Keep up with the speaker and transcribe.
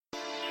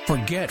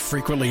Forget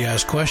frequently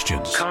asked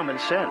questions. Common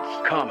sense,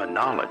 common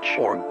knowledge,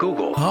 or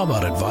Google. How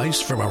about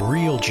advice from a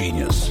real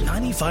genius?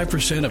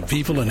 95% of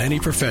people in any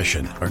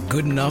profession are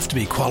good enough to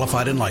be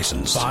qualified and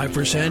licensed.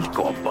 5%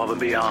 go above and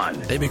beyond.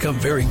 They become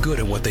very good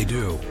at what they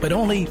do, but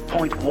only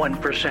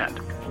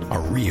 0.1%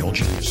 are real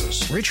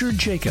geniuses. Richard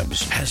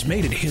Jacobs has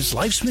made it his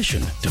life's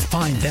mission to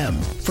find them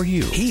for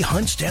you. He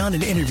hunts down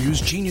and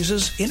interviews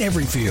geniuses in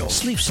every field: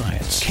 sleep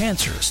science,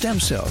 cancer, stem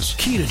cells,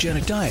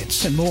 ketogenic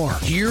diets, and more.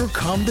 Here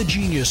come the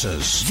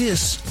geniuses.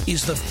 This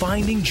is the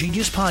Finding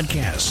Genius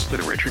Podcast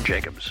with Richard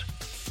Jacobs.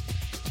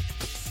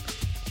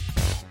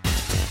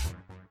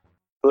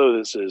 Hello,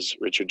 this is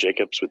Richard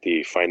Jacobs with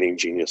the Finding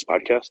Genius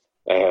Podcast.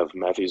 I have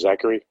Matthew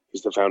Zachary.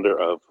 He's the founder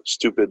of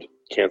Stupid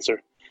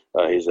Cancer.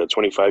 He's a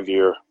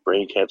 25-year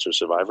brain cancer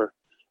survivor,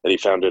 and he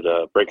founded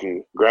a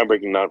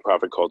groundbreaking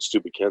nonprofit called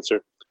Stupid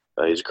Cancer.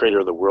 He's a creator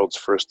of the world's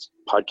first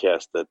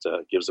podcast that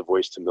gives a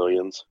voice to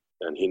millions,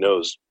 and he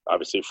knows,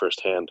 obviously,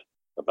 firsthand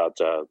about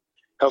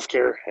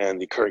healthcare and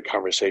the current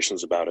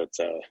conversations about it.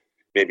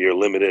 Maybe you're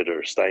limited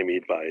or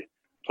stymied by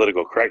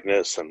political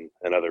correctness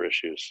and other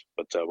issues,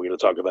 but we're going to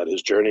talk about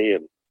his journey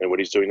and what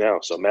he's doing now.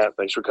 So, Matt,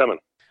 thanks for coming.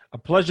 A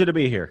pleasure to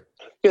be here.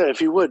 Yeah, if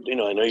you would,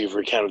 I know you've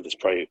recounted this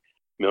probably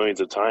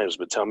millions of times,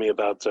 but tell me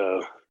about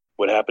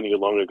what happened to you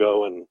long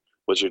ago and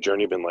what's your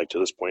journey been like to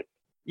this point?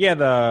 Yeah,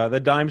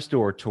 the Dime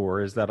Store tour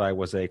is that I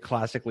was a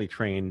classically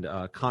trained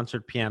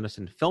concert pianist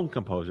and film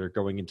composer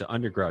going into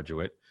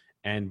undergraduate.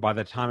 And by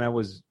the time I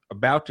was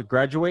about to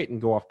graduate and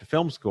go off to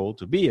film school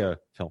to be a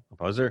film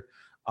composer,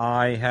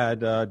 I had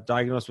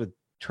diagnosed with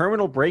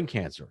terminal brain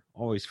cancer.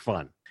 Always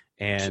fun.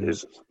 And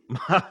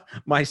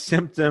my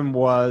symptom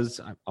was,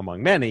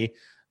 among many,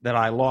 that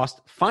I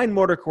lost fine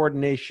motor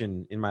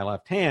coordination in my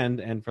left hand.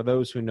 And for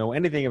those who know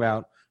anything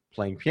about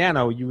playing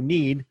piano, you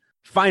need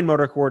fine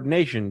motor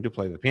coordination to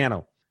play the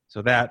piano.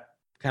 So that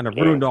kind of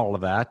ruined all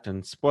of that.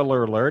 And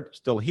spoiler alert,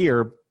 still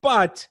here,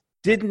 but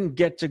didn't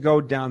get to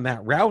go down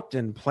that route.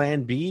 And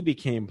plan B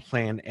became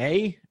plan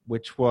A,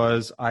 which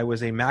was I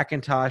was a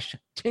Macintosh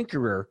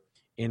tinkerer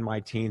in my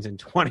teens and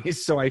 20s.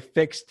 So I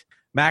fixed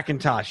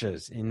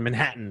Macintoshes in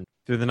Manhattan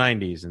through the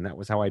 90s. And that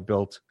was how I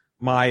built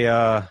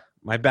my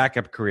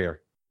backup career.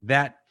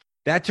 That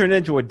turned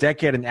into a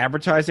decade in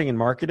advertising and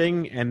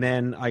marketing, and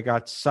then I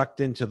got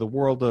sucked into the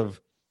world of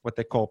what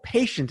they call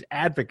patient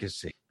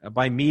advocacy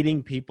by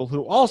meeting people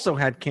who also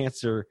had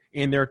cancer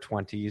in their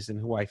 20s and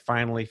who I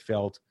finally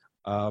felt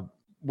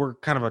were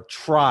kind of a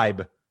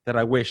tribe that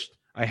I wished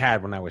I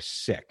had when I was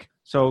sick.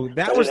 So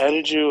that was... How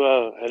did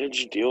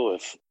you deal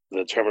with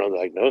the terminal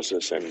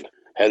diagnosis, and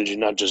how did you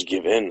not just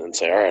give in and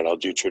say, all right, I'll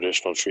do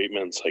traditional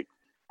treatments? Like,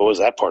 what was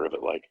that part of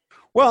it like?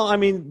 Well, I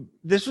mean,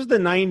 this was the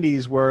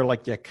 90s where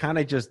like you kind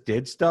of just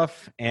did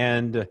stuff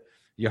and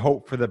you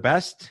hope for the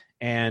best.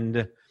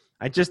 And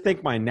I just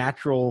think my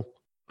natural,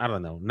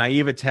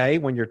 naivete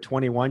when you're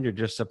 21, you're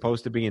just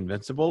supposed to be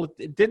invincible.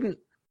 It didn't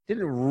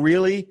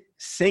really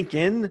sink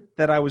in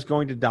that I was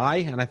going to die.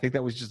 And I think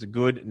that was just a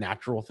good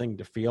natural thing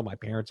to feel. My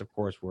parents, of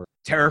course, were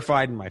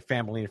terrified and my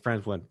family and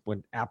friends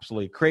went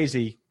absolutely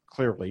crazy,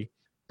 clearly.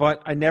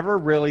 But I never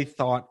really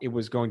thought it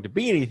was going to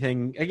be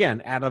anything,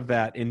 again, out of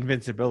that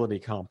invincibility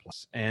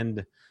complex.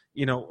 And,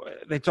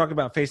 they talk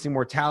about facing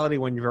mortality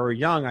when you're very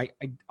young.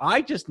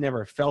 I just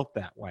never felt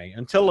that way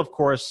until, of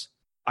course,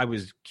 I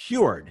was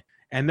cured.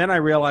 And then I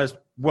realized,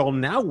 well,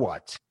 now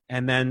what?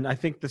 And then I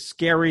think the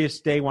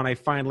scariest day when I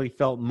finally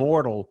felt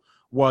mortal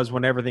was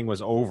when everything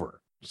was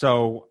over.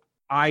 So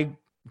I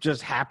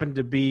just happened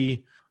to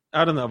be,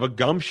 of a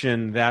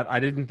gumption that I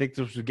didn't think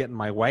this would get in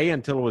my way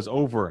until it was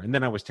over. And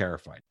then I was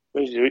terrified.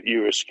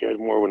 You were scared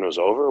more when it was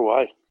over?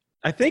 Why?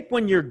 I think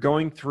when you're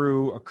going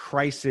through a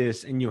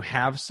crisis and you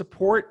have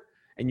support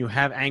and you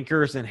have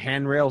anchors and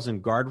handrails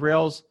and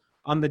guardrails,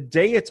 on the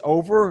day it's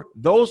over,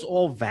 those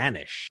all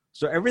vanish.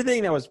 So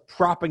everything that was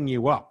propping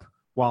you up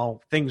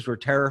while things were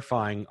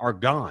terrifying are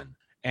gone.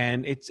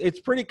 And it's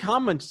pretty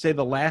common to say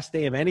the last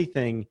day of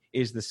anything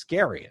is the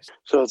scariest.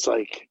 So it's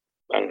like,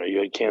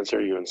 you had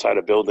cancer, you're inside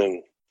a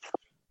building,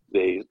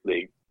 they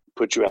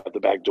put you out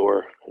the back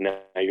door, and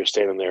now you're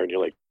standing there and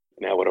you're like,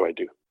 now what do I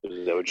do?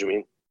 Is that what you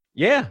mean?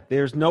 Yeah,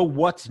 there's no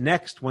what's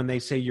next when they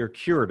say you're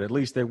cured. At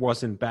least there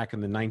wasn't back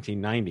in the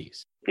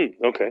 1990s.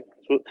 Okay.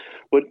 So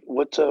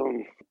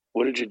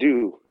what did you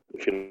do,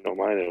 if you don't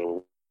mind?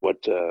 And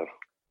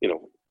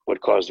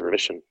what caused the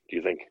remission, do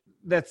you think?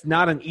 That's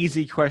not an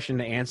easy question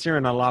to answer,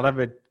 and a lot of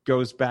it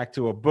goes back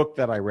to a book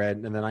that I read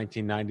in the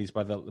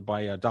 1990s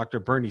by Dr.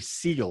 Bernie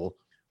Siegel,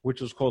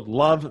 which was called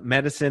Love,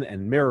 Medicine,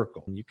 and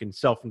Miracle. And you can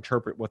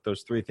self-interpret what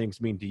those three things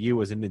mean to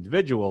you as an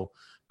individual.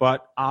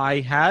 But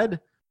I had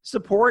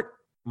support.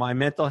 My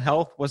mental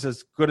health was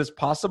as good as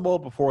possible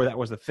before that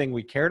was the thing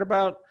we cared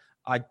about.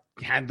 I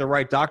had the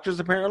right doctors,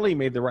 apparently,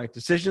 made the right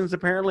decisions,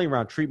 apparently,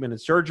 around treatment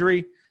and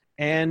surgery.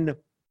 And,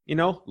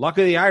 luck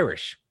of the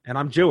Irish. And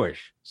I'm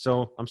Jewish,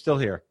 so I'm still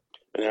here.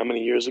 And how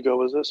many years ago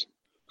was this?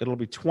 It'll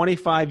be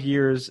 25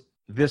 years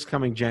this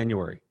coming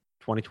January,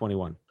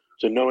 2021.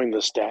 So knowing the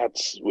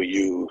stats, were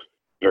you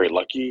very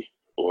lucky?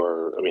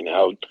 Or,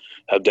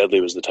 how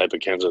deadly was the type of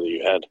cancer that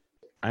you had?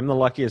 I'm the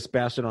luckiest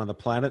bastard on the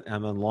planet.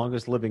 I'm the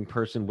longest living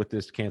person with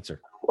this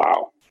cancer.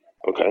 Wow.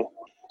 Okay.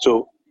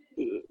 So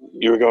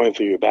you were going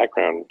through your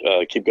background.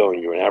 Keep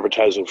going. You were in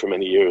advertising for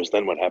many years.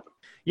 Then what happened?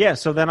 Yeah.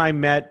 So then I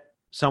met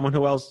someone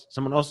else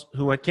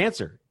who had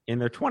cancer in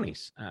their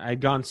 20s.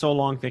 I'd gone so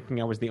long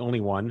thinking I was the only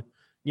one.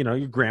 You know,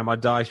 your grandma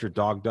dies, your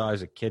dog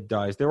dies, a kid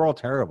dies. They're all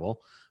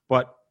terrible.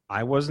 But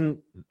I wasn't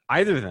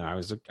either of them. I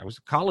was a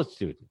college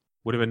student.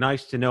 Would have been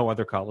nice to know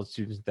other college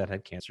students that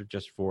had cancer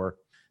just for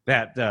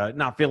that,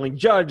 not feeling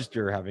judged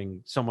or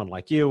having someone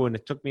like you. And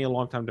it took me a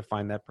long time to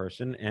find that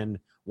person. And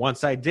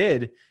once I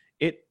did,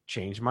 it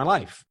changed my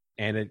life.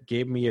 And it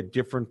gave me a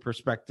different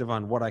perspective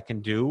on what I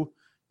can do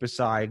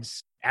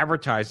besides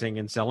advertising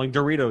and selling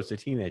Doritos to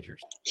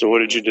teenagers. So what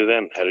did you do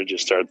then? How did you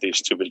start the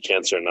Stupid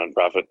Cancer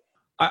nonprofit?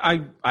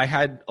 I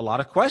had a lot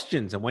of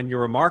questions. And when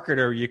you're a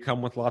marketer, you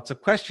come with lots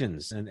of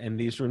questions. And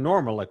these were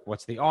normal, like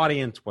what's the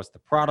audience? What's the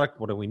product?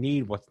 What do we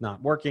need? What's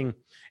not working?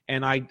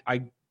 And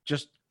I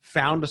just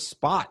found a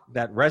spot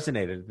that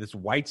resonated. This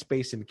white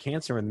space in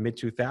cancer in the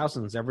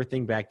mid-2000s.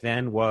 Everything back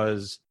then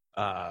was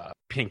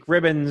pink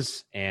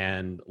ribbons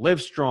and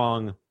Live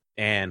Strong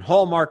and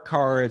Hallmark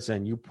cards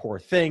and You Poor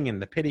Thing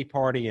and the pity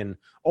party and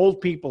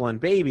old people and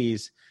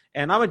babies.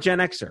 And I'm a Gen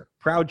Xer,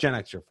 proud Gen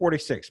Xer,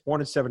 46,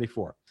 born in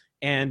 74.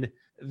 And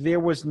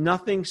there was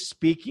nothing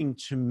speaking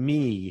to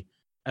me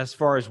as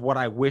far as what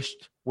I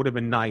wished would have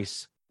been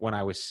nice when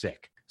I was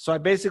sick. So I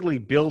basically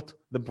built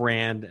the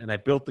brand and I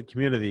built the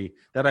community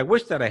that I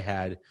wish that I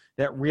had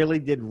that really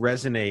did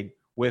resonate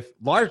with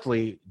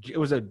largely, it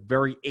was a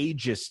very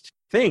ageist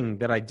thing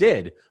that I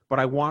did, but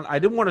I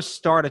didn't want to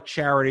start a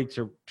charity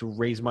to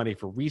raise money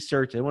for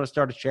research. I didn't want to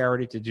start a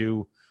charity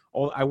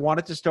I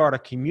wanted to start a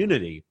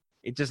community.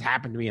 It just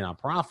happened to be a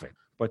nonprofit,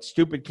 but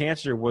Stupid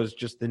Cancer was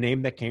just the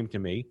name that came to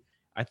me.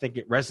 I think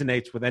it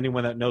resonates with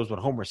anyone that knows what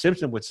Homer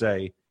Simpson would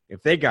say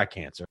if they got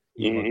cancer.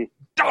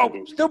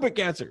 Oh, stupid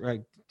cancer.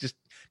 Right? Just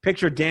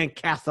picture Dan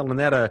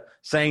Castellaneta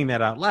saying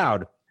that out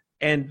loud.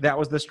 And that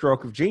was the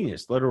stroke of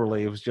genius.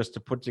 Literally, it was just to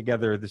put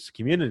together this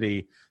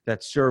community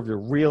that served a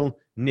real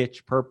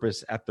niche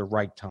purpose at the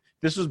right time.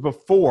 This was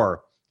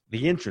before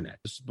the internet.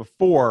 This was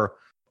before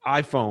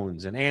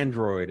iPhones and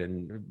Android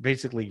and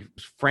basically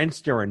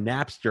Friendster and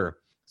Napster.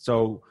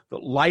 So the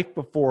life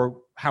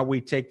before how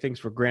we take things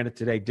for granted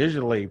today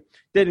digitally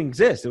didn't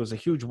exist. It was a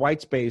huge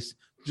white space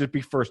to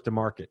be first to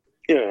market.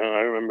 Yeah,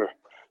 I remember.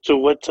 So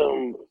what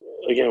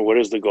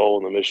is the goal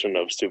and the mission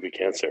of Stupid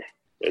Cancer?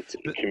 It's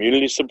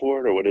community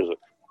support, or what is it?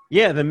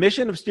 Yeah, the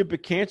mission of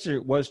Stupid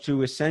Cancer was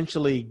to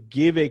essentially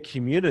give a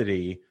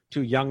community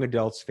to young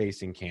adults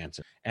facing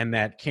cancer. And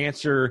that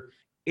cancer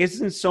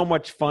isn't so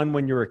much fun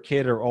when you're a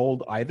kid or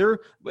old either,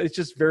 but it's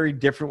just very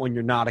different when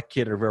you're not a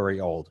kid or very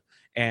old.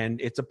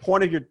 And it's a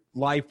point of your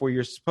life where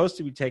you're supposed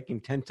to be taking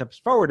 10 steps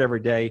forward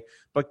every day,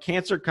 but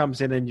cancer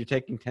comes in and you're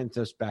taking 10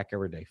 steps back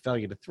every day.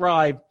 Failure to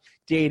thrive,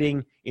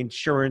 dating,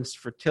 insurance,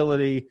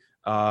 fertility,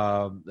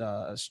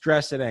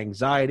 stress and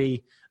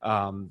anxiety,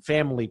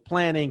 family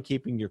planning,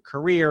 keeping your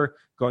career,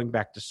 going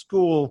back to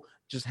school,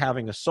 just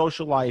having a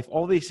social life.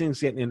 All these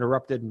things get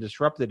interrupted and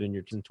disrupted in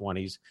your teens and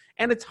 20s.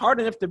 And it's hard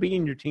enough to be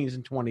in your teens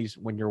and 20s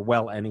when you're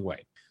well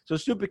anyway. So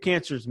Stupid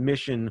Cancer's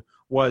mission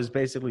was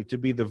basically to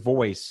be the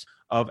voice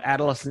of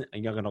adolescent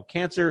and young adult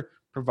cancer,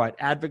 provide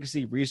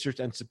advocacy, research,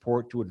 and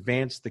support to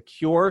advance the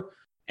cure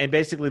and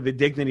basically the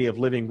dignity of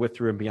living with,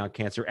 through, and beyond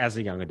cancer as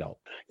a young adult.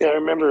 Yeah, I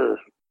remember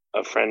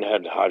a friend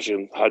had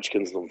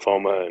Hodgkin's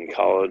lymphoma in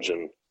college,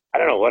 and I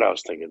don't know what I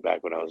was thinking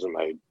back when I was in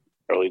my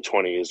early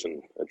 20s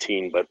and a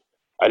teen, but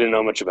I didn't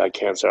know much about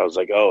cancer. I was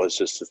like, oh, it's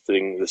just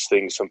this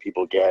thing some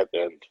people get.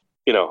 And,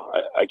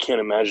 I can't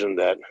imagine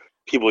that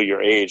people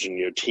your age and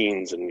your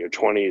teens and your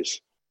 20s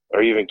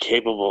are even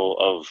capable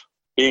of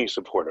being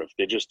supportive.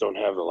 They just don't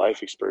have the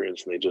life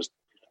experience, and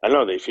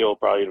they feel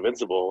probably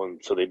invincible, and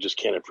so they just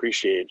can't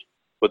appreciate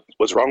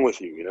what's wrong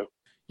with you,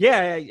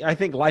 Yeah, I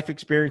think life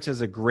experience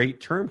is a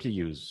great term to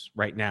use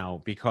right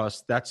now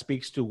because that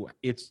speaks to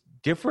it's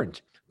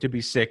different to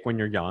be sick when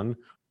you're young.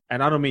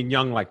 And I don't mean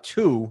young like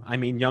 2, I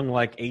mean young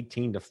like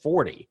 18 to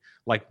 40,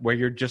 like where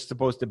you're just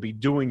supposed to be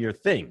doing your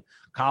thing.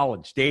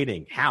 College,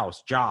 dating,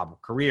 house,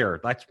 job, career.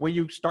 That's where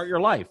you start your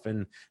life,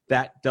 and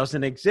that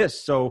doesn't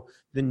exist. So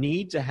the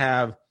need to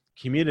have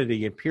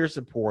community and peer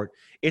support,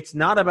 it's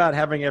not about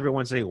having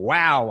everyone say,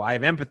 wow, I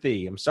have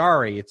empathy, I'm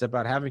sorry. It's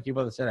about having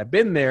people that said, I've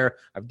been there,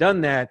 I've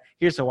done that,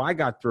 here's how I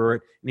got through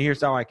it, and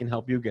here's how I can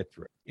help you get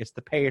through it. It's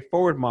the pay it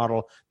forward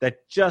model that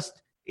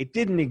it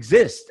didn't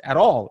exist at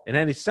all in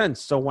any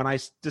sense. So when I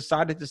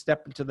decided to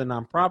step into the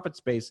nonprofit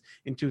space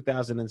in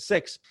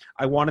 2006,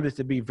 I wanted it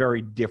to be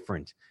very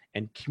different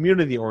and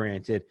community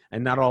oriented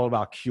and not all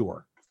about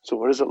cure. So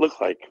what does it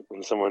look like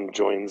when someone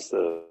joins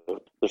the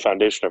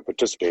foundation or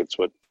participates?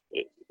 What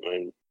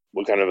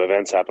kind of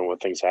events happen?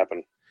 What things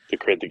happen to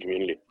create the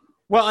community?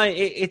 Well,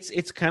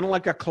 it's kind of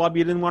like a club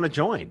you didn't want to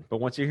join, but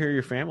once you hear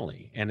your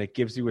family, and it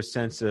gives you a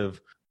sense of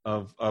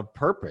of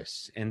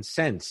purpose and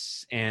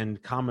sense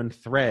and common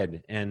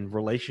thread and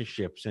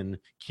relationships and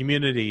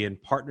community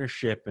and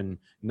partnership and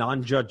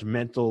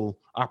non-judgmental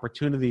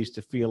opportunities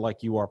to feel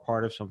like you are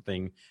part of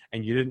something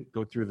and you didn't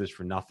go through this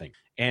for nothing.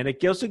 And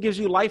it also gives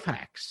you life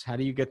hacks. How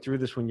do you get through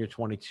this when you're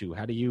 22?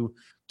 How do you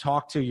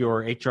talk to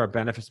your HR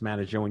benefits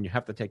manager when you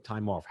have to take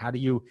time off? How do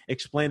you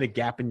explain a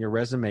gap in your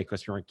resume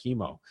because you're on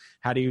chemo?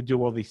 How do you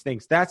do all these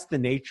things? That's the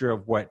nature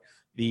of what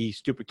the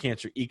Stupid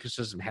Cancer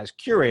ecosystem has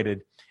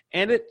curated.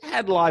 And it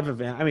had live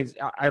events. I mean,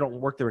 I don't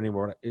work there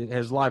anymore. It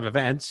has live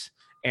events.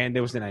 And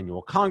there was an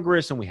annual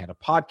Congress, and we had a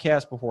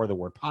podcast before the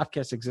word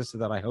podcast existed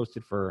that I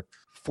hosted for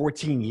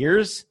 14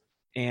 years.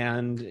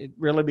 And it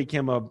really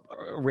became a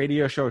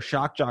radio show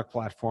shock jock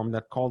platform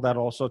that called out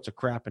all sorts of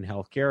crap in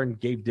healthcare and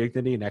gave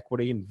dignity and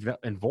equity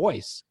and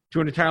voice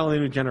to an entirely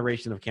new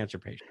generation of cancer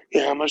patients.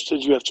 Yeah, how much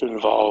did you have to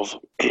involve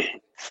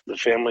the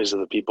families of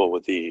the people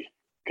with the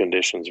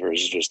conditions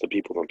versus just the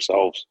people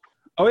themselves?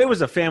 Oh, it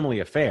was a family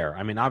affair.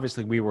 I mean,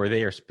 obviously, we were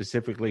there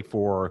specifically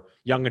for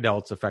young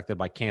adults affected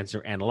by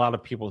cancer and a lot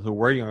of people who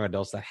were young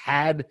adults that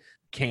had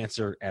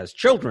cancer as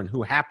children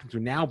who happen to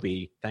now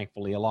be,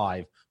 thankfully,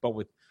 alive, but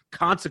with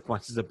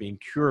consequences of being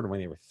cured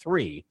when they were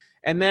 3.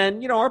 And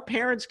then, our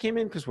parents came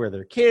in because we're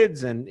their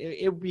kids, and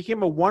it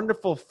became a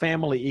wonderful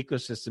family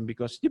ecosystem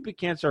because stupid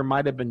cancer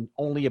might have been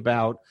only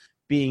about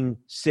being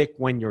sick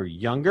when you're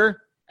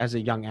younger as a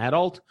young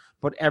adult,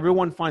 but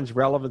everyone finds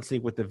relevancy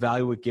with the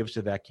value it gives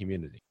to that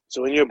community.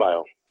 So in your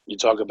bio, you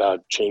talk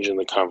about changing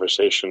the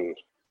conversation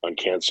on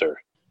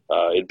cancer,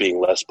 it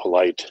being less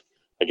polite,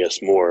 I guess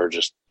more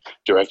just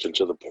direct and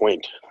to the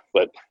point.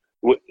 But,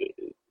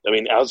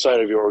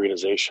 outside of your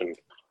organization,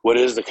 what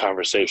is the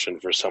conversation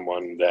for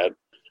someone that,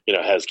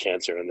 has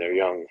cancer and they're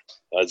young?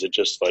 Is it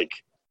just like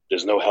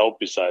there's no help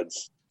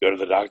besides go to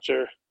the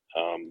doctor?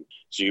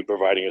 So you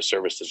providing a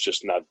service that's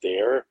just not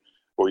there,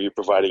 or are you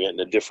providing it in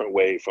a different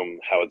way from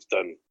how it's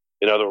done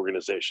in other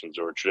organizations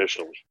or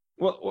traditionally?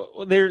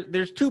 Well,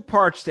 there's 2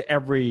 parts to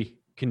every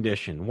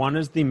condition. One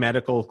is the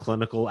medical,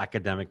 clinical,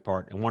 academic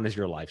part, and one is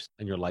your life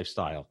and your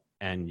lifestyle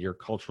and your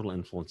cultural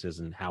influences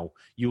and how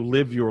you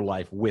live your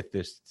life with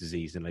this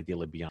disease and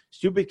ideally beyond.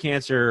 Stupid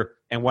Cancer,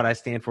 and what I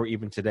stand for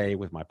even today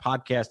with my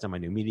podcast and my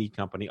new media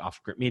company, Off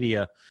Script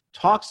Media,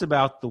 talks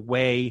about the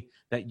way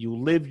that you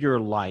live your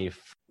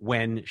life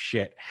when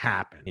shit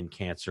happens in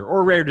cancer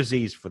or rare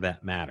disease for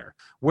that matter.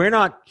 We're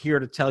not here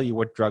to tell you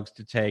what drugs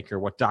to take or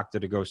what doctor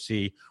to go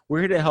see. We're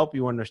here to help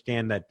you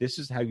understand that this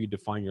is how you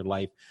define your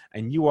life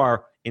and you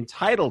are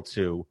entitled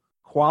to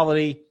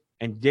quality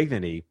and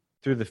dignity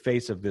through the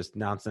face of this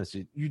nonsense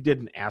that you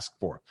didn't ask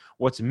for.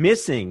 What's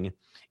missing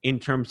in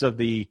terms of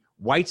the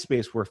white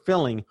space we're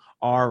filling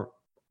are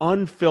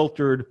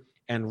unfiltered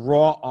and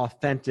raw,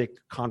 authentic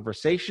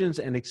conversations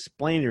and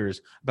explainers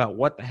about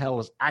what the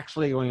hell is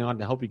actually going on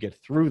to help you get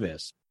through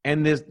this.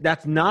 And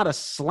that's not a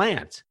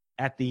slant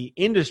at the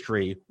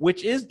industry,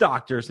 which is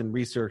doctors and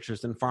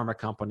researchers and pharma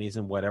companies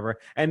and whatever.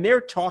 And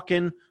they're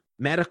talking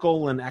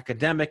medical and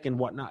academic and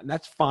whatnot. And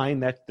that's fine.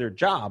 That's their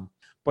job.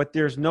 But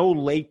there's no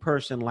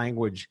layperson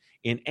language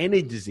in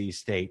any disease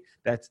state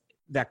that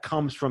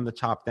comes from the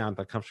top down,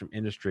 that comes from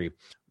industry.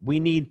 We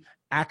need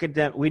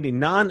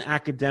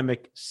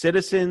non-academic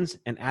citizens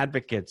and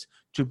advocates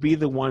to be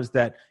the ones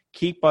that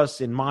keep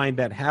us in mind,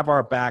 that have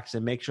our backs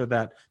and make sure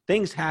that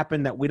things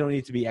happen that we don't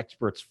need to be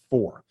experts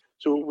for.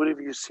 So what have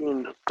you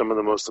seen some of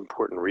the most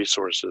important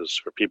resources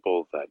for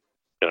people that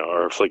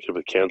are afflicted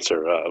with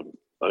cancer?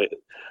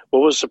 What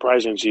was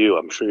surprising to you?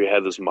 I'm sure you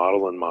had this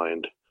model in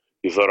mind.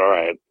 You thought, all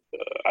right,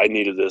 I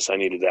needed this, I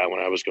needed that when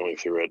I was going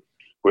through it.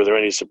 Were there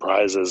any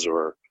surprises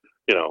or,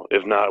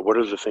 if not, what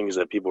are the things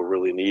that people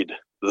really need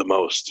the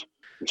most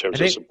in terms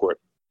of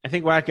support? I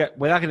think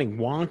without getting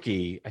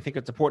wonky, I think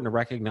it's important to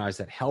recognize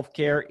that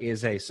healthcare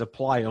is a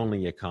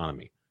supply-only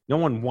economy. No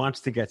one wants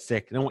to get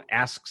sick. No one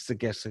asks to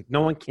get sick. No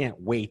one can't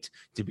wait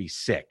to be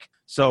sick.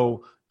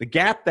 So the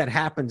gap that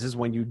happens is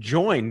when you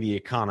join the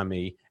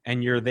economy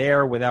and you're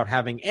there without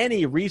having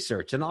any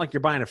research. It's not like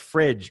you're buying a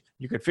fridge.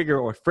 You could figure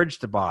out what fridge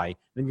to buy.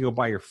 Then you go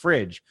buy your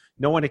fridge.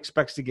 No one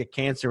expects to get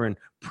cancer and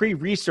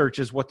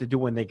pre-researches what to do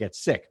when they get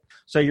sick.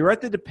 So you're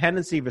at the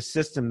dependency of a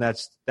system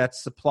that's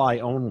supply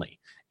only.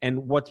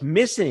 And what's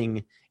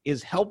missing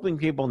is helping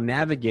people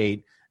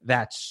navigate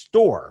that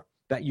store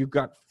that you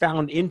got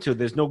found into.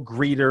 There's no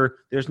greeter.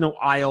 There's no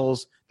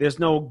aisles. There's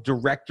no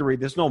directory.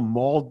 There's no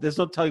mall. There's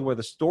no tell you where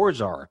the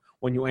stores are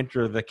when you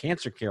enter the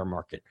cancer care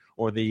market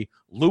or the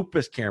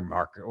lupus care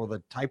market or the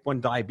type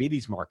 1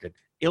 diabetes market.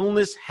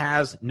 Illness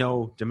has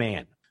no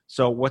demand.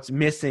 So what's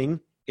missing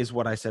is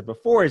what I said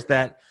before, is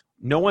that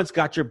no one's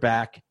got your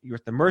back. You're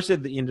at the mercy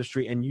of the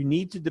industry, and you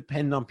need to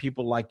depend on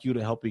people like you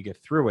to help you get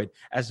through it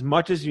as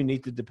much as you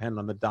need to depend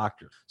on the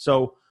doctor.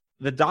 So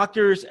the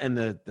doctors and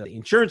the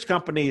insurance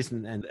companies,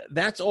 and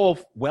that's all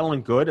well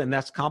and good, and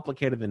that's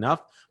complicated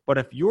enough. But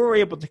if you're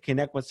able to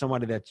connect with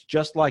somebody that's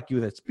just like you,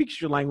 that speaks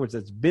your language,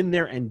 that's been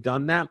there and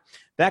done that,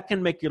 that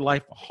can make your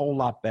life a whole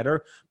lot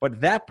better.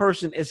 But that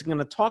person isn't going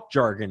to talk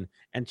jargon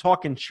and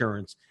talk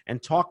insurance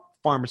and talk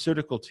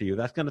pharmaceutical to you.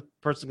 That's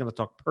person's going to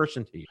talk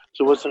person to you.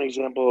 So what's an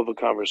example of a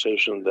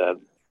conversation that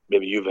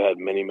maybe you've had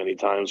many, many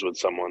times with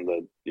someone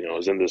that,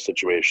 is in this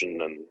situation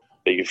and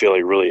that you feel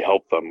like really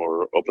helped them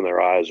or opened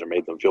their eyes or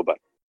made them feel better?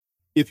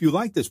 If you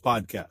like this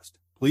podcast,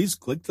 please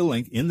click the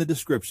link in the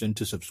description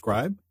to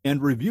subscribe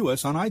and review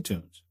us on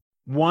iTunes.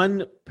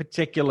 One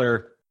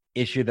particular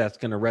issue that's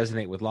going to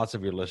resonate with lots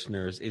of your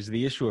listeners is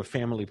the issue of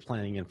family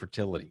planning and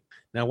fertility.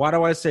 Now, why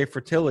do I say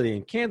fertility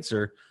and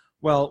cancer?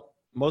 Well,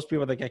 most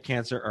people that get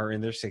cancer are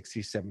in their 60s,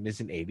 70s,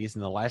 and 80s,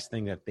 and the last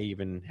thing that they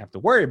even have to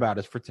worry about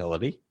is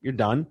fertility. You're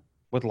done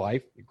with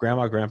life, your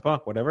grandma, grandpa,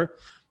 whatever.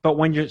 But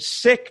when you're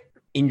sick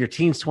in your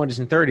teens, 20s,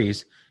 and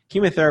 30s,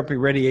 chemotherapy,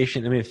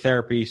 radiation,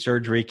 immunotherapy,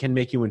 surgery can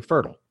make you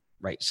infertile,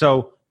 right?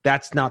 So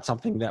that's not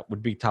something that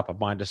would be top of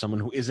mind to someone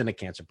who isn't a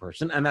cancer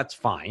person, and that's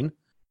fine.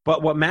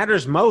 But what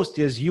matters most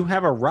is you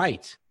have a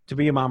right to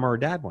be a mom or a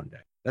dad one day.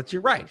 That's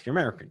your right. If you're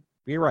American,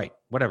 be your right,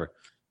 whatever.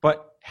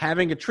 But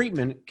having a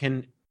treatment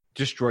can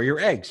destroy your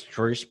eggs,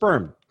 destroy your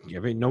sperm.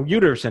 You have no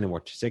uterus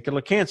anymore,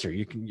 testicular cancer.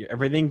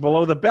 Everything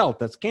below the belt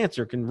that's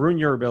cancer can ruin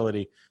your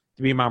ability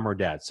to be a mom or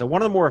dad. So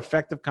one of the more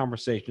effective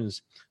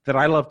conversations that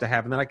I love to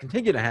have and that I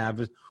continue to have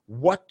is,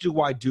 what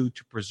do I do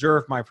to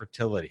preserve my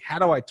fertility? How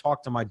do I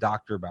talk to my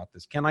doctor about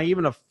this? Can I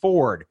even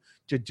afford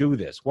to do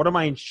this? What do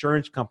my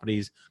insurance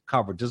companies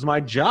cover? Does my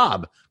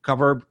job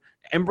cover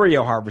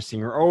embryo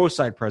harvesting or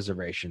oocyte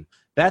preservation?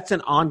 That's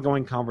an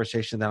ongoing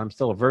conversation that I'm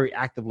still very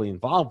actively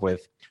involved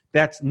with.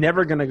 That's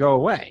never going to go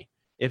away.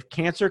 If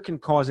cancer can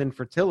cause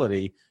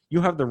infertility,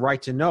 you have the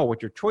right to know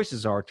what your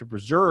choices are to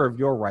preserve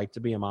your right to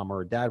be a mom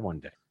or a dad one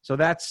day. So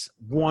that's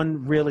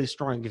one really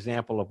strong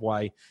example of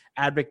why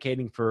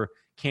advocating for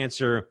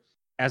cancer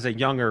as a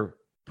younger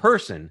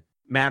person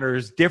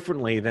matters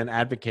differently than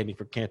advocating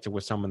for cancer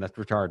with someone that's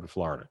retired in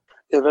Florida.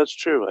 Yeah, that's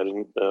true. I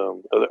didn't.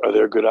 Are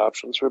there good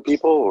options for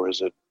people, or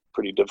is it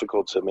pretty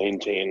difficult to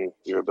maintain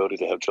your ability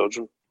to have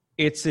children?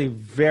 It's a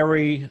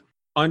very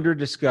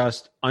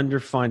under-discussed,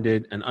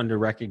 underfunded, and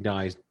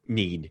under-recognized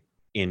need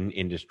in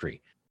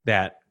industry.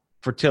 That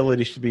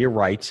fertility should be a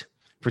right.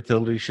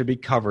 Fertility should be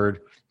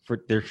covered.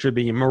 There should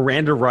be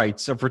Miranda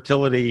rights of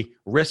fertility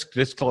risk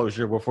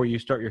disclosure before you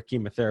start your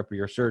chemotherapy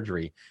or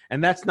surgery.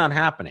 And that's not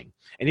happening.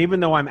 And even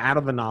though I'm out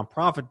of the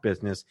nonprofit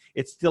business,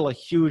 it's still a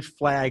huge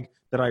flag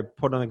that I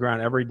put on the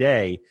ground every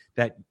day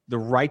that the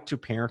right to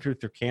parenthood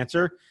through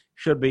cancer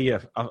should be a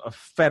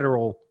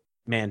federal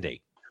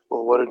mandate.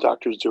 Well, what do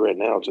doctors do right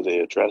now? Do they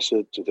address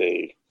it? Do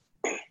they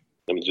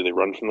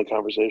run from the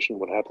conversation?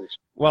 What happens?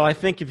 Well, I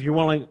think if you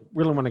really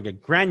want to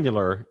get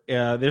granular,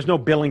 there's no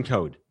billing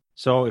code.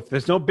 So if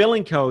there's no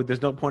billing code,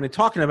 there's no point in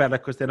talking about it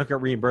because they don't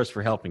get reimbursed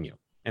for helping you.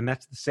 And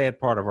that's the sad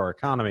part of our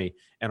economy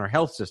and our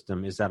health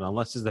system is that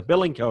unless there's a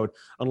billing code,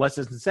 unless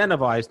it's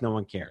incentivized, no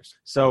one cares.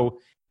 So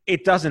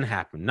it doesn't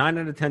happen. 9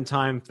 out of 10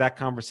 times that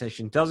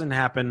conversation doesn't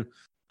happen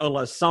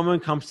unless someone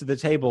comes to the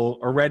table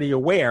already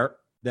aware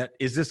that,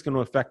 is this going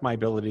to affect my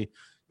ability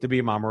to be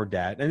a mom or a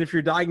dad? And if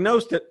you're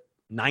diagnosed at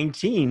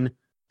 19,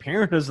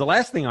 parenthood is the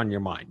last thing on your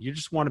mind. You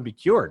just want to be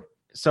cured.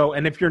 So,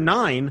 and if you're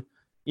 9,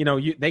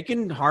 they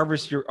can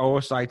harvest your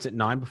oocytes at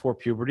 9 before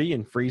puberty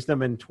and freeze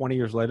them and 20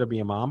 years later be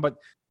a mom, but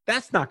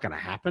that's not going to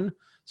happen.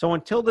 So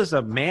until there's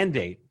a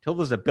mandate, until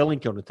there's a billing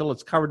code, until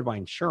it's covered by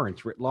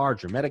insurance writ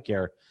large or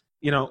Medicare,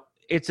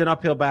 it's an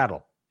uphill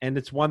battle. And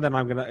it's one that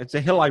it's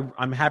a hill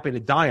I'm happy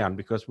to die on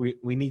because we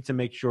need to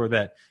make sure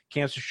that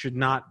cancer should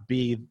not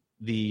be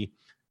the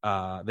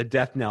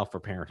death knell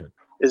for parenthood.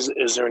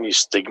 Is there any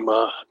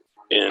stigma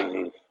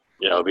in,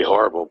 it'd be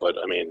horrible, but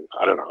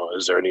I don't know.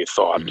 Is there any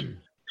thought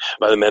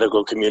by the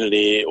medical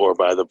community or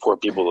by the poor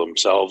people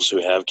themselves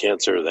who have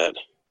cancer that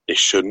they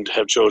shouldn't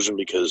have children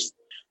because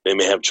they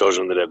may have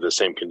children that have the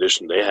same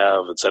condition they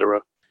have, et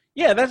cetera?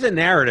 Yeah, that's a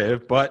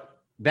narrative, but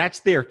that's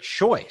their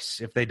choice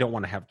if they don't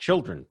want to have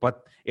children.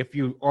 But if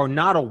you are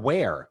not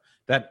aware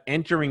that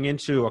entering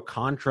into a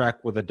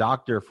contract with a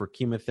doctor for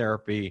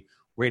chemotherapy,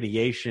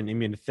 radiation,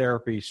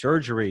 immunotherapy,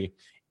 surgery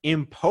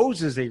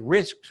imposes a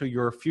risk to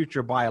your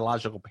future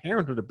biological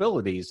parenthood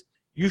abilities,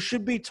 you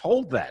should be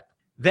told that.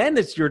 Then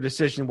it's your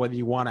decision whether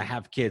you want to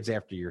have kids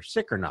after you're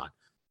sick or not.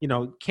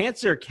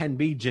 Cancer can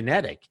be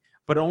genetic,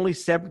 but only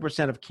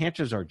 7% of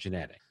cancers are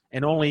genetic.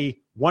 And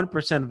only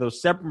 1% of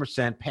those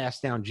 7% pass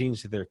down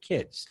genes to their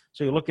kids.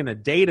 So you're looking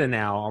at data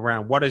now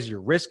around what is your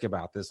risk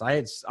about this.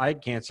 I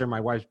had cancer. My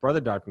wife's brother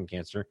died from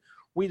cancer.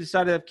 We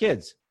decided to have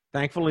kids.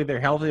 Thankfully, they're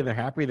healthy. They're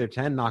happy. They're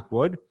 10, knock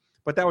wood.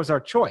 But that was our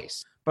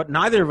choice. But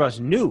neither of us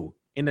knew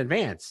in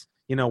advance,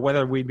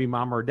 whether we'd be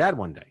mom or dad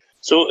one day.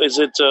 So is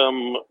it,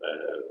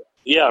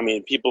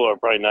 people are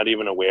probably not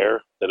even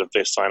aware that if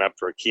they sign up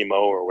for a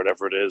chemo or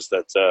whatever it is,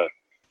 that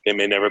they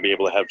may never be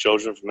able to have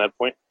children from that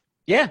point?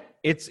 Yeah,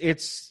 it's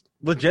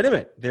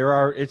legitimate.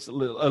 It's a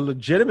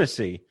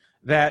legitimacy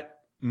that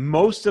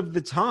most of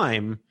the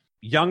time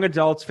young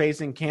adults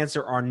facing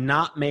cancer are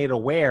not made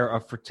aware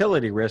of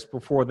fertility risk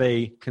before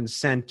they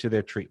consent to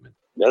their treatment.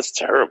 That's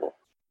terrible.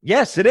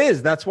 Yes, it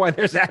is. That's why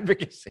there's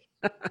advocacy.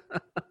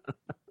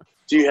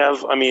 Do you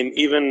have,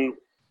 even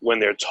when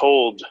they're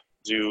told,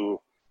 do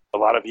a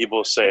lot of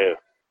people say,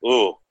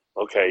 "Ooh,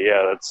 okay,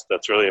 yeah,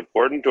 that's really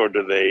important? Or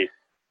do they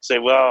say,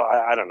 well,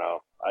 I don't know.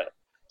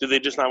 Do they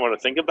just not want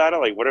to think about it?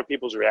 Like, what are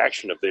people's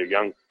reaction if they're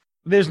young?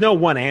 There's no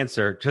one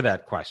answer to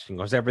that question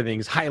because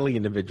everything's highly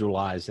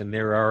individualized, and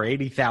there are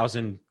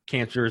 80,000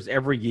 cancers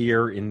every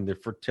year in the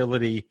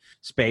fertility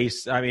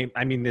space. I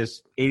mean,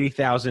 there's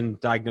 80,000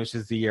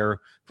 diagnoses a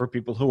year for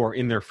people who are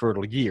in their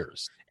fertile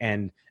years,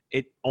 and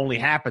it only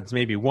happens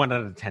maybe 1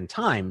 out of 10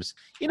 times.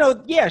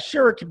 Yeah,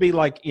 sure, it could be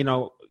like,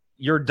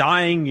 you're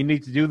dying, you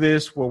need to do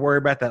this, we'll worry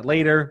about that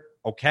later,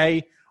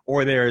 okay?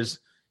 Or there's,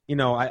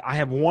 I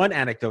have one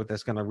anecdote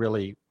that's going to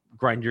really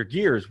grind your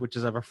gears, which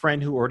is I have a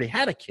friend who already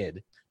had a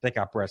kid that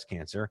got breast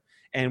cancer.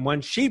 And when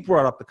she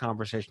brought up the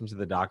conversation to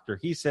the doctor,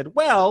 he said,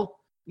 well,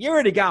 you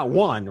already got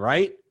one,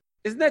 right?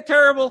 Isn't that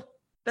terrible?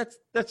 That's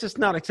just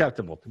not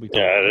acceptable to be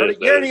told. Yeah,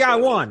 you already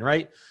got one,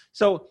 right?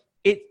 So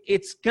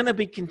it's going to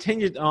be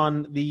contingent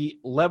on the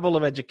level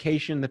of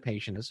education the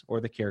patient is,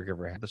 or the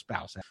caregiver has, the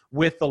spouse has,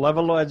 with the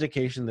level of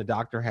education the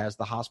doctor has,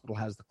 the hospital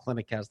has, the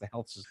clinic has, the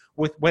health system,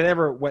 with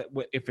whatever,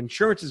 if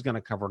insurance is going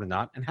to cover it or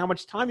not, and how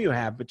much time you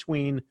have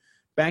between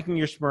banking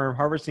your sperm,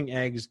 harvesting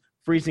eggs,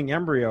 freezing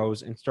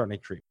embryos, and starting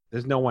treatment.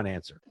 There's no one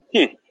answer.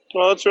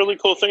 Well, that's a really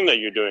cool thing that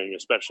you're doing,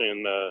 especially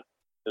in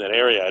that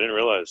area. I didn't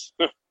realize.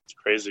 It's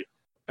crazy.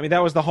 I mean,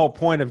 that was the whole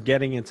point of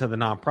getting into the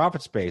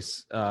nonprofit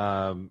space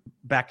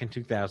back in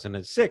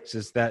 2006,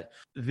 is that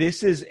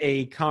this is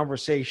a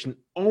conversation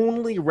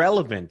only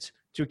relevant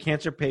to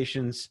cancer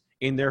patients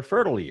in their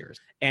fertile years.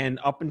 And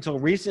up until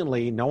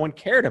recently, no one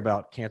cared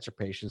about cancer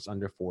patients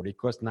under 40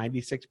 because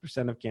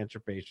 96% of cancer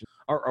patients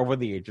are over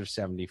the age of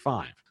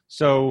 75.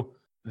 So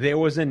there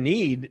was a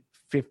need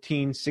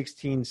 15,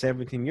 16,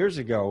 17 years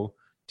ago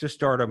to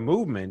start a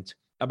movement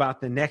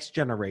about the next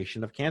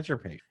generation of cancer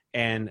patients.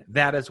 And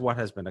that is what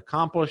has been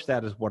accomplished.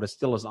 That is what is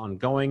still is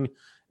ongoing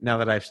now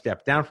that I've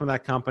stepped down from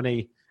that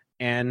company.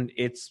 And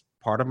it's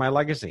part of my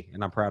legacy,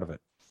 and I'm proud of it.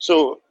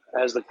 So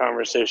has the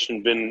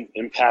conversation been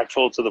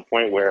impactful to the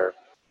point where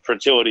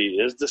fertility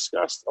is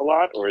discussed a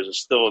lot, or is it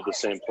still at the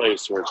same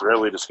place where it's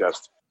rarely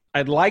discussed?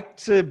 I'd like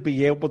to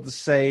be able to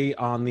say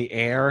on the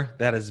air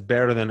that it's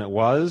better than it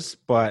was,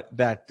 but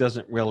that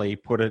doesn't really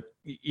put it.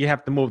 You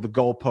have to move the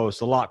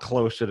goalposts a lot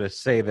closer to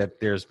say that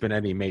there's been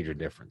any major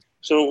difference.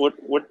 So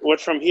what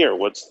from here?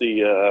 What's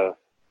the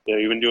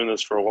you've been doing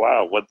this for a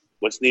while.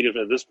 What's needed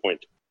at this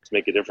point to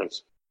make a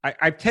difference?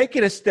 I've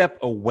taken a step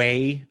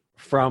away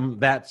from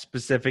that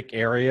specific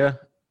area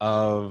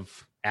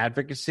of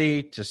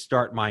advocacy to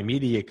start my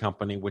media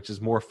company, which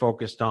is more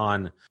focused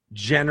on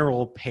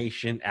general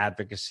patient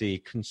advocacy,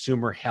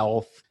 consumer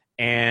health,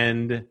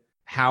 and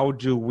how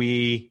do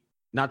we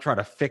not try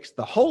to fix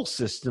the whole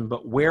system,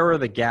 but where are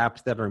the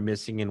gaps that are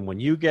missing? And when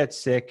you get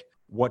sick,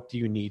 what do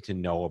you need to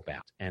know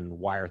about? And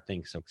why are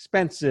things so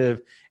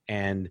expensive?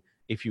 And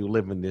if you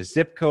live in this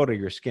zip code or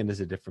your skin is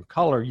a different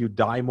color, you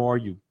die more,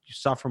 you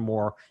suffer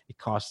more, it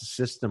costs the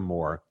system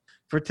more.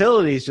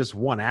 Fertility is just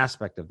one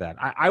aspect of that.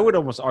 I would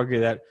almost argue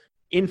that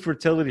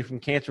infertility from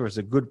cancer is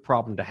a good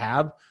problem to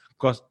have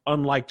because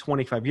unlike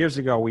 25 years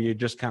ago where you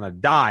just kind of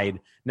died,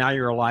 now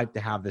you're alive to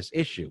have this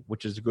issue,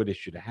 which is a good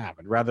issue to have.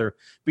 I'd rather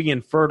be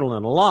infertile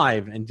and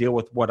alive and deal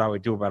with what I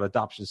would do about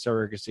adoption,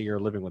 surrogacy, or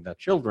living without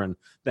children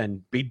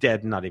than be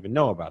dead and not even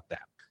know about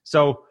that.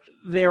 So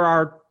there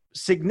are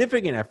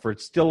significant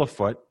efforts still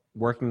afoot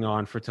working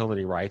on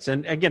fertility rights.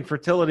 And again,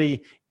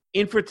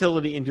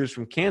 infertility induced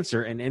from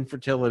cancer and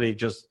infertility,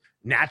 just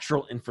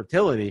natural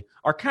infertility,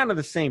 are kind of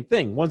the same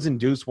thing. One's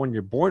induced, one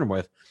you're born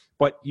with,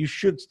 but you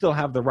should still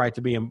have the right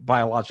to be a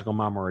biological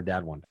mom or a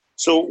dad one day.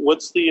 So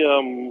what's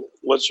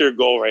your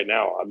goal right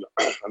now?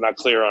 I'm not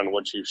clear on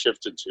what you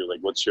shifted to. Like,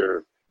 what's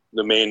the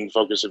main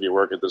focus of your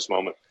work at this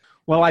moment?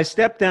 Well, I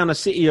stepped down as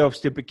CEO of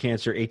Stupid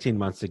Cancer 18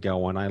 months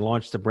ago, and I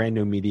launched a brand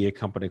new media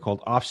company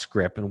called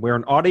Offscript, and we're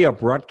an audio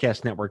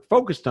broadcast network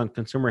focused on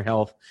consumer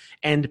health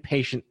and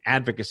patient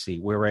advocacy.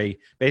 We're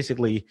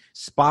basically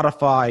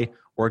Spotify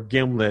or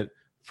Gimlet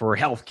for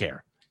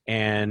healthcare,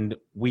 and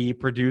we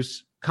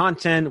produce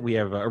content. We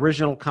have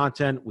original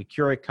content. We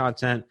curate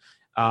content.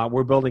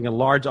 We're building a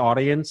large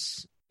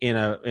audience in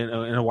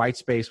a white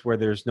space where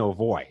there's no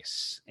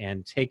voice,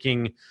 and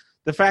taking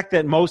the fact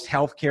that most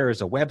healthcare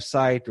is a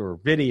website or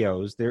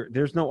videos,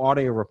 there's no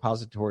audio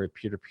repository of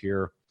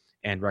peer-to-peer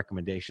and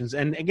recommendations.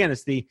 And again,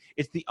 it's the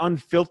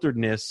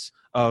unfilteredness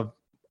of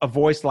a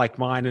voice like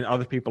mine and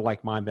other people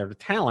like mine that are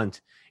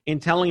talent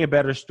in telling a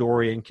better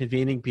story and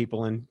convening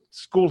people in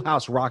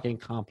schoolhouse rocking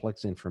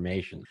complex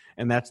information.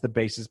 And that's the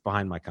basis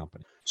behind my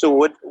company. So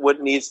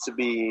what needs to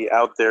be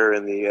out there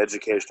in the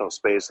educational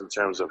space in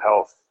terms of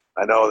health?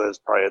 I know there's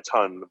probably a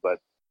ton, but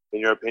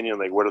in your opinion,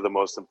 like, what are the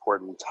most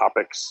important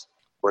topics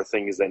or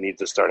things that need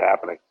to start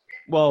happening?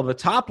 Well, the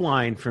top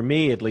line for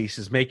me, at least,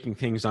 is making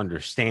things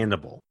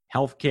understandable.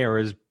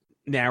 Healthcare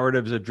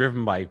narratives are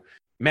driven by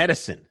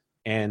medicine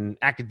and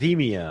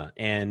academia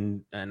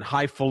and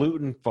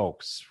highfalutin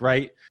folks,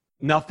 right?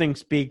 Nothing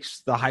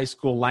speaks the high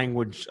school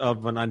language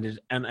of an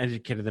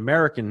uneducated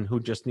American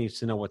who just needs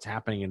to know what's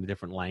happening in a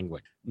different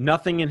language.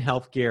 Nothing in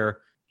healthcare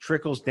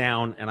trickles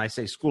down, and I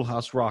say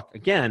schoolhouse rock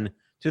again,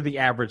 to the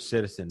average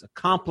citizen. It's a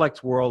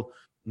complex world.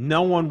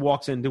 No one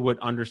walks into it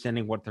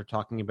understanding what they're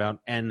talking about.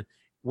 And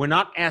we're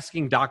not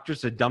asking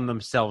doctors to dumb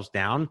themselves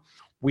down.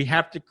 We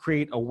have to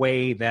create a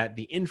way that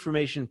the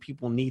information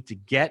people need to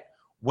get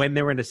when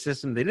they're in a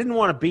system they didn't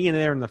want to be in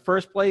there in the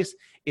first place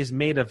is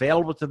made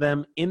available to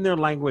them in their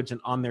language and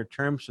on their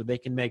terms so they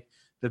can make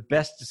the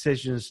best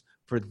decisions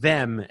for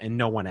them and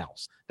no one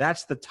else.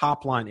 That's the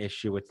top line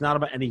issue. It's not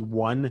about any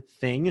one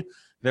thing.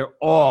 They're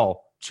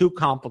all too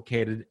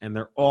complicated and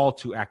they're all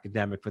too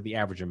academic for the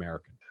average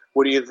American.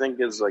 What do you think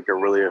is like a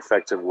really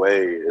effective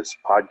way? Is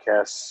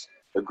podcasts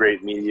a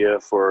great media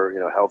for,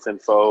 health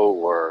info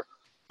or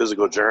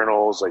physical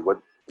journals? Like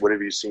what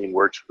have you seen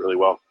works really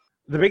well?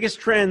 The biggest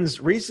trends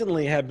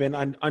recently have been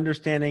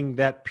understanding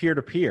that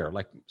peer-to-peer,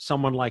 like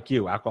someone like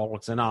you,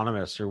 Alcoholics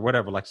Anonymous or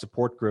whatever, like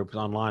support groups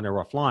online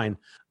or offline,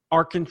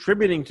 are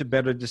contributing to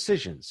better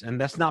decisions. And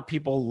that's not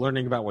people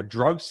learning about what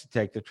drugs to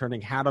take. They're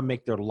learning how to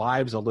make their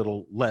lives a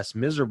little less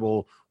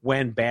miserable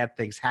when bad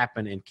things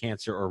happen in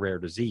cancer or rare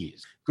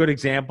disease. Good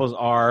examples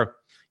are,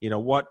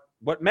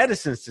 what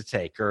medicines to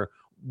take or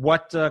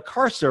what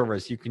car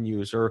service you can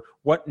use or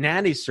what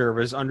nanny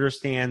service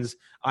understands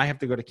I have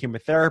to go to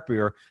chemotherapy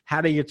or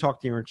how do you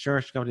talk to your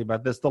insurance company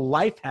about this? The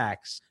life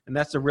hacks, and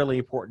that's a really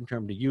important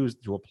term to use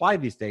to apply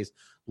these days.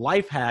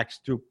 Life hacks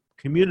through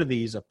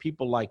communities of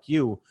people like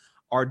you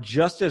are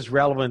just as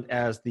relevant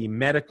as the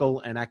medical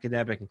and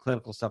academic and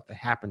clinical stuff that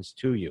happens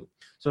to you.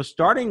 So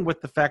starting with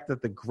the fact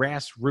that the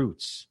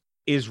grassroots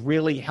is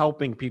really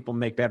helping people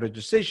make better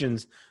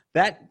decisions,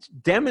 that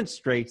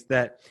demonstrates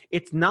that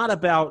it's not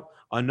about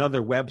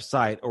another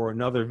website or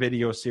another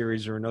video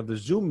series or another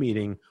Zoom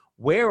meeting.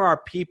 Where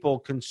are people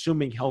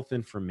consuming health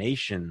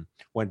information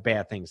when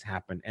bad things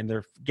happen? And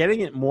they're getting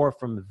it more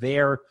from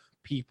their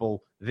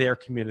people, their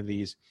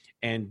communities,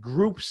 and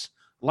groups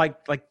like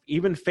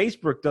even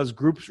Facebook does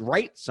groups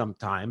right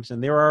sometimes.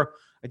 And I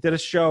did a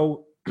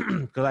show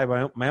because I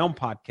have my own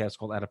podcast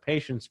called Out of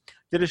Patience,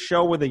 did a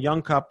show with a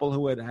young couple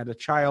who had a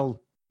child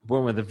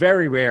born with a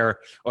very rare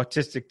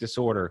autistic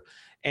disorder.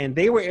 And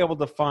they were able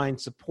to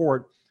find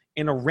support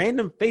in a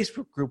random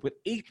Facebook group with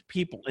 8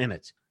 people in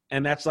it.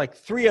 And that's like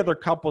 3 other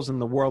couples in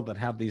the world that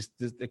have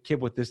the kid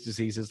with this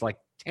disease is like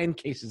 10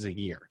 cases a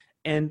year.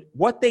 And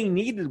what they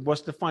needed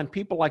was to find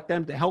people like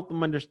them to help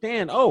them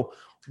understand,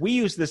 we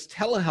use this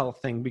telehealth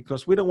thing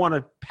because we don't want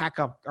to pack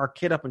up our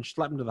kid up and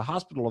schlep him to the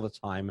hospital all the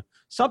time.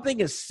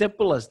 Something as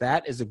simple as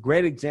that is a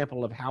great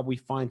example of how we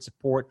find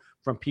support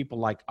from people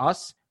like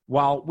us,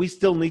 while we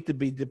still need to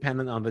be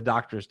dependent on the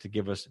doctors to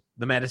give us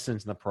the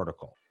medicines and the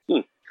protocol.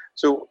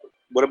 So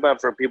what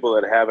about for people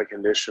that have a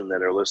condition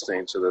that are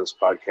listening to this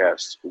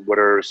podcast? What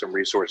are some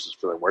resources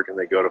for them? Where can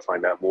they go to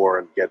find out more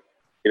and get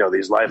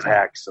these life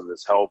hacks and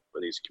this help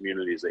and these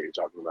communities that you're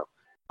talking about?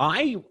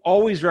 I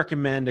always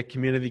recommend a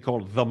community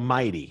called The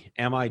Mighty,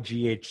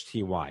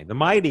 M-I-G-H-T-Y. The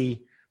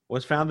Mighty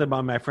was founded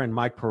by my friend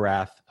Mike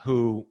Porath,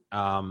 who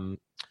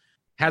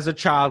has a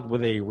child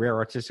with a rare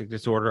autistic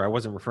disorder. I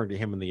wasn't referring to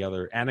him in the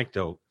other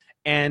anecdote.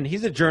 And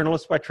he's a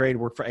journalist by trade,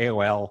 worked for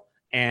AOL.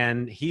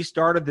 And he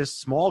started this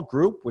small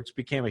group, which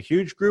became a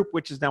huge group,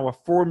 which is now a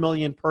 4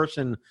 million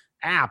person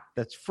app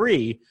that's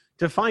free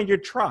to find your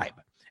tribe.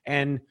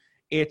 And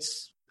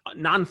it's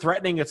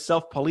non-threatening, it's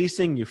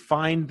self-policing. You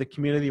find the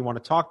community you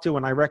want to talk to.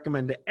 And I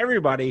recommend to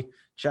everybody,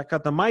 check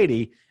out The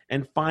Mighty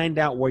and find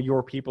out where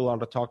your people are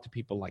to talk to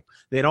people like.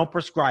 They don't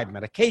prescribe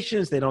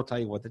medications. They don't tell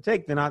you what to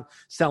take. They're not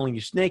selling you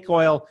snake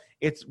oil.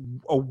 It's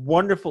a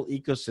wonderful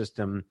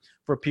ecosystem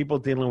for people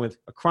dealing with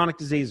a chronic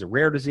disease, a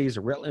rare disease,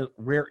 a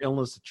rare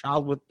illness, a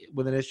child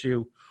with an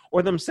issue,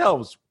 or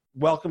themselves.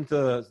 Welcome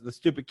to the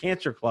Stupid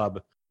Cancer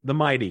Club. The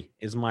Mighty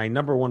is my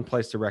number one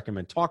place to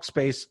recommend.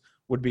 Talkspace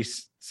would be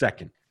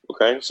second.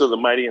 Okay, so The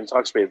Mighty and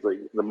Talkspace,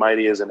 The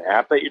Mighty is an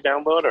app that you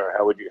download, or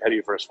how do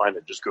you first find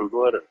it? Just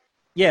Google it? Or?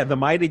 Yeah,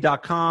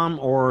 themighty.com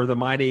or The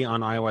Mighty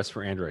on iOS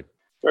for Android.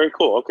 Very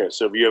cool. Okay,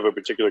 so if you have a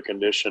particular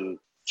condition,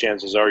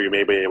 chances are you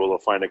may be able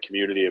to find a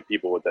community of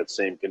people with that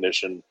same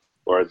condition,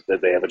 or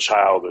that they have a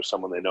child or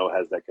someone they know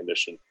has that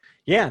condition.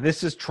 Yeah,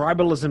 this is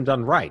tribalism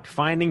done right.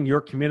 Finding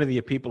your community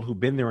of people who've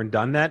been there and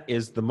done that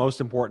is the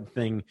most important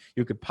thing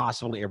you could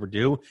possibly ever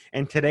do.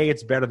 And today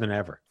it's better than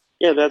ever.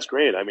 Yeah, that's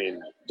great. I mean,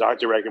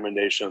 doctor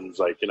recommendations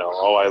like,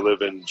 I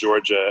live in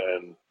Georgia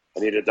and I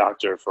need a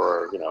doctor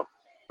for,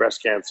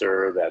 breast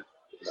cancer that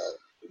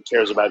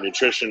cares about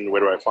nutrition.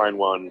 Where do I find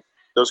one?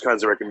 Those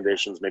kinds of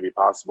recommendations may be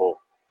possible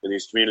in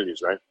these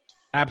communities, right?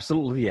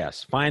 Absolutely,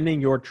 yes.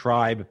 Finding your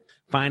tribe,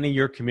 finding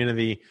your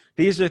community.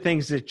 These are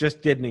things that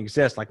just didn't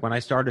exist. Like when I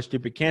started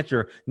Stupid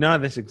Cancer, none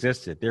of this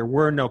existed. There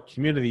were no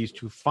communities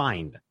to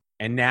find.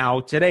 And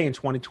now today in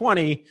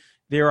 2020,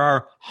 there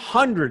are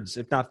hundreds,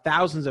 if not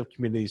thousands of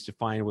communities to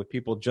find with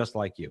people just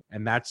like you.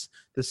 And that's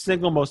the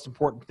single most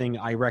important thing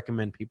I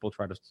recommend people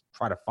try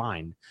to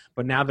find.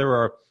 But now there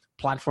are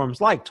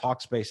platforms like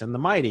Talkspace and The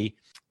Mighty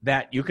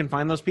that you can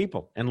find those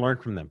people and learn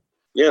from them.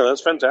 Yeah,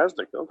 that's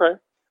fantastic. Okay.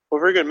 Well,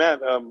 very good, Matt.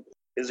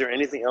 Is there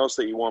anything else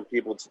that you want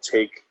people to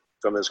take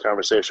from this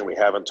conversation we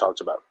haven't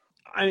talked about?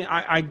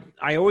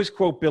 I always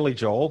quote Billy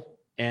Joel,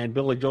 And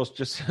Billy Joel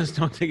just says,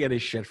 don't take any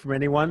shit from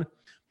anyone.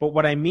 But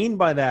what I mean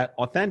by that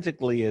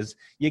authentically is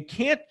you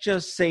can't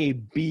just say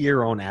be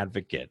your own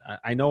advocate.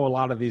 I know a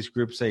lot of these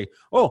groups say,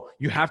 oh,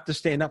 you have to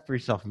stand up for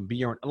yourself and be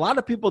your own. A lot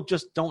of people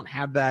just don't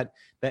have that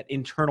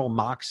internal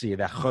moxie,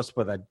 that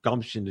chutzpah, that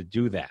gumption to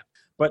do that.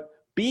 But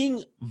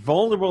being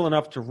vulnerable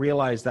enough to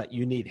realize that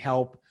you need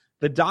help,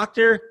 the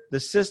doctor, the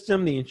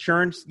system, the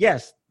insurance,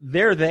 yes,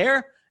 they're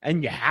there,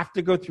 and you have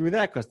to go through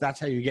that because that's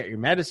how you get your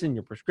medicine,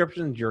 your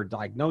prescriptions, your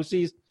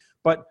diagnoses.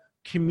 But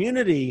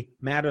community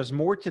matters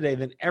more today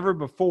than ever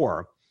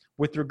before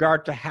with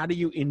regard to how do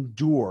you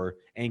endure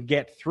and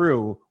get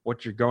through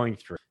what you're going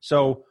through.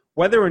 So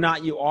whether or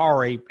not you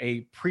are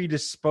a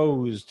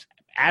predisposed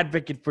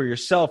advocate for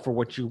yourself or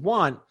what you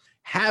want,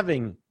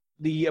 having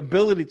the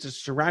ability to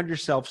surround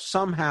yourself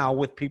somehow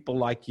with people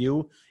like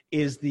you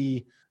is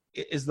the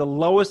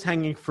lowest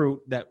hanging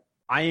fruit that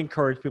I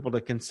encourage people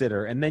to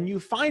consider. And then you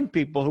find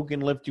people who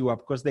can lift you up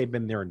because they've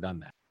been there and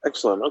done that.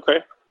 Excellent. Okay.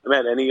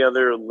 Matt, any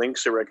other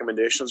links or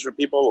recommendations for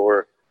people,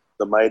 or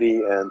The Mighty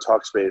and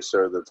Talkspace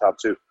are the top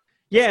two?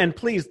 Yeah, and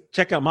please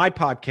check out my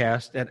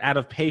podcast at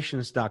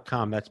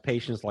outofpatience.com. That's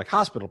patients like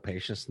hospital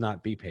patients,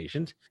 not be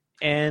patient.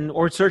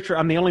 Or search for,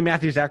 I'm the only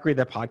Matthew Zachary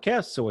that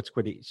podcast, so it's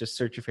pretty, just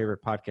search your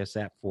favorite podcast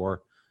app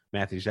for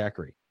Matthew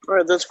Zachary. All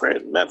right, that's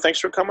great. Matt, thanks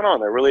for coming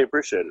on. I really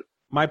appreciate it.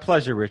 My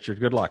pleasure, Richard.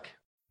 Good luck.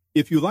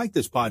 If you like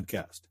this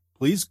podcast,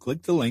 please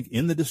click the link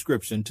in the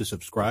description to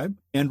subscribe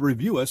and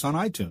review us on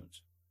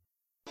iTunes.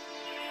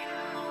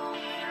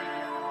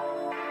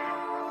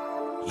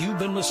 You've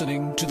been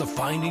listening to the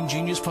Finding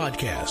Genius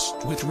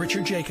podcast with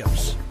Richard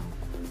Jacobs.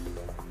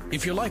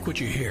 If you like what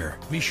you hear,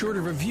 be sure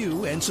to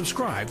review and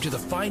subscribe to the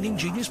Finding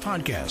Genius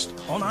podcast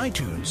on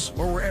iTunes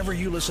or wherever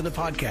you listen to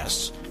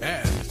podcasts.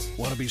 And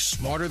want to be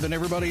smarter than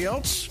everybody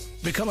else?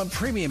 Become a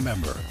premium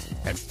member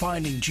at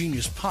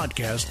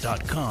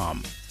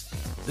findinggeniuspodcast.com.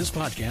 This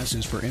podcast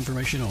is for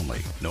information only.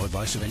 No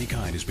advice of any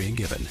kind is being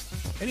given.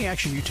 Any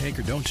action you take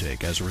or don't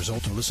take as a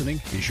result of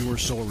listening is your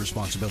sole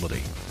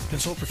responsibility.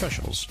 Consult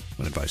professionals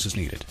when advice is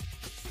needed.